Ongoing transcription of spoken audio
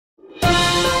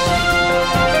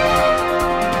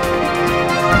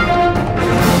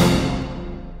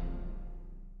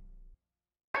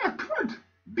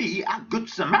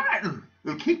Samaritan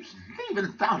who keeps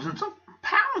leaving thousands of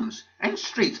pounds in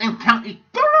streets in County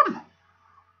Durham.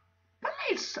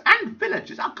 Police and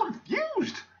villagers are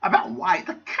confused about why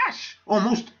the cash,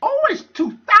 almost always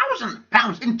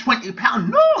 £2,000 in £20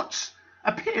 notes,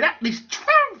 appeared at least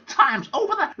 12 times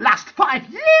over the last 5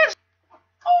 years.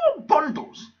 4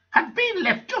 bundles had been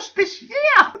left just this year,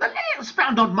 with the latest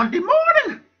found on Monday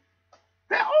morning.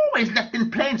 They're always left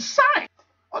in plain sight,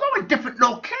 although in different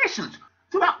locations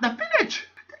throughout the village.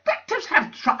 Detectives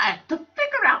have tried to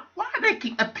figure out why they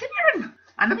keep appearing,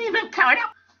 and have even carried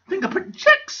out fingerprint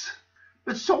checks,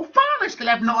 but so far they still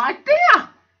have no idea.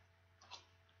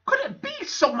 Could it be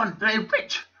someone very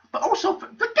rich, but also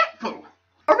forgetful?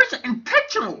 Or is it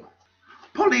intentional?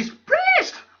 Police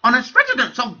blazed honest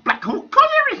residents of Blackhall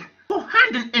Colliery for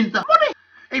handing in the money,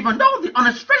 even though the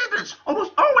honest residents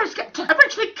almost always get to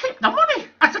eventually keep the money,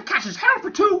 as the cash is held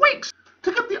for 2 weeks,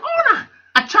 to give the owner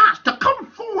a chance to come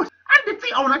forward, and if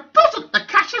the owner doesn't, the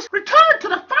cash is returned to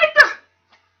the finder.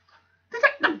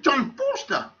 Detective John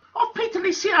Forster of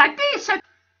Peterlee CID said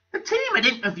the team had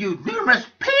interviewed numerous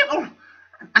people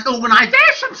and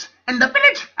organisations in the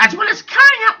village, as well as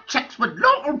carrying out checks with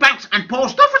local banks and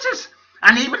post offices,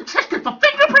 and even tested for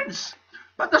fingerprints.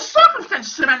 But the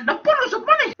circumstances surrounding the bundles of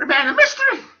money remain a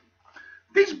mystery.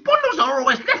 These bundles are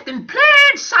always left in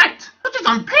plain sight, such as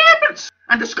on pavements,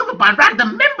 and discovered by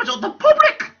random members of the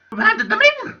public who handed them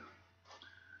in.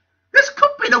 This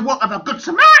could be the work of a good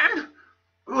Samaritan.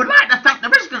 We would like to thank the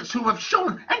residents who have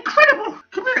shown incredible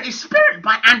community spirit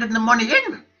by handing the money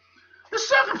in. The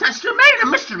circumstances remain a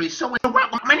mystery, so we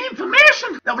welcome any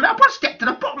information that will help us get to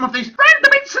the bottom of these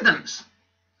random incidents.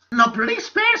 On the police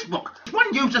Facebook,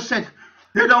 one user said,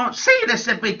 "You don't see this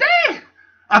every day.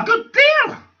 A good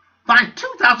deal. Find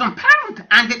 £2,000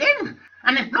 and it in,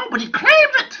 and if nobody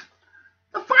claims it,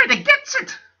 the finder gets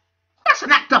it. That's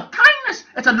an act of kindness.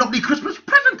 It's a lovely Christmas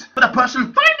present for the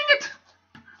person finding it."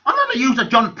 Another user,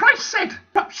 John Price, said,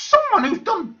 "Perhaps someone who's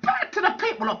done bad to the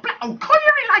people of Blackhall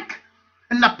Colliery, like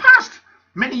in the past,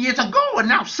 many years ago, and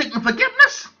now seeking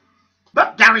forgiveness."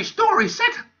 But Gary Story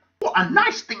said, "What a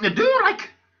nice thing to do,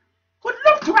 like. Would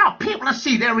love to help people and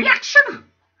see their reaction,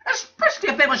 especially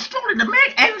if they were struggling to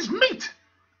make ends meet.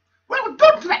 Well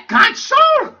done to that kind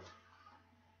soul."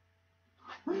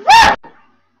 Well!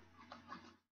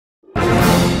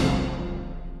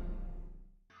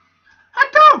 A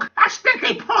dog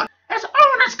accidentally put his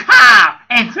owner's car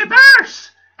in reverse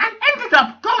and ended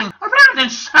up going around in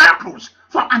circles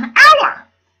for an hour.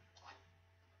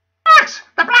 Max,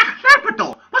 the black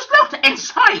Labrador, was locked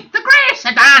inside the grey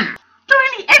sedan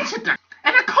during the incident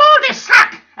in a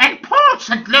cul-de-sac in Port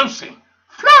St. Lucie,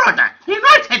 Florida,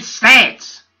 United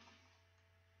States.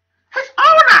 His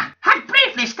owner had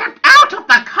briefly stepped out of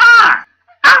the car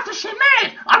after she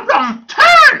made a wrong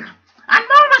turn, and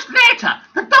moments later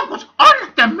the dog was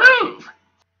on the move.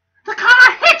 The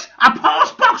car hit a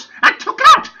post box and took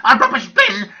out a rubbish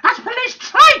bin as police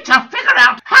tried to figure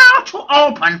out how to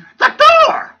open the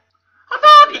door.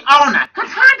 Although the owner had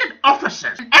handed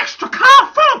officers an extra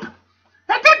car fob,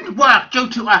 it didn't work due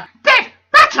to a dead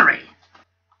battery.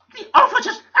 The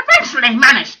officers eventually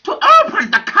managed to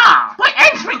open the car by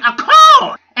entering a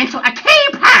code into a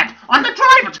keypad on the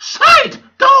driver's side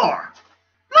door.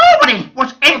 Nobody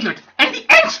was injured in the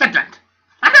incident,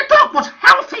 and the dog was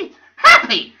healthy,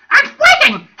 happy, and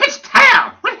wagging his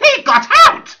tail when he got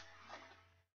out.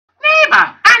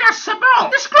 Neighbour Anna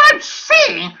Sabot described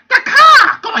seeing the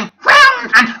car going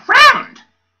round and round.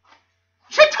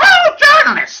 She told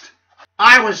journalists,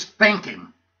 "I was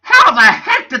thinking, how the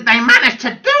heck did they manage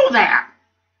to do that?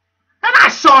 And I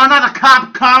saw another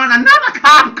cop car and another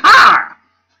cop car.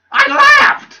 I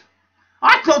laughed.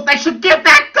 I thought they should give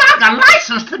that dog a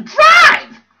license to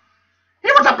drive.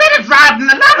 He was a better driver than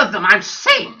a lot of them I've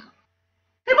seen.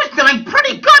 He was doing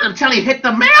pretty good until he hit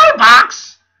the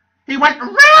mailbox. He went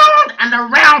round and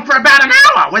around for about an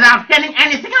hour without hitting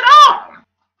anything at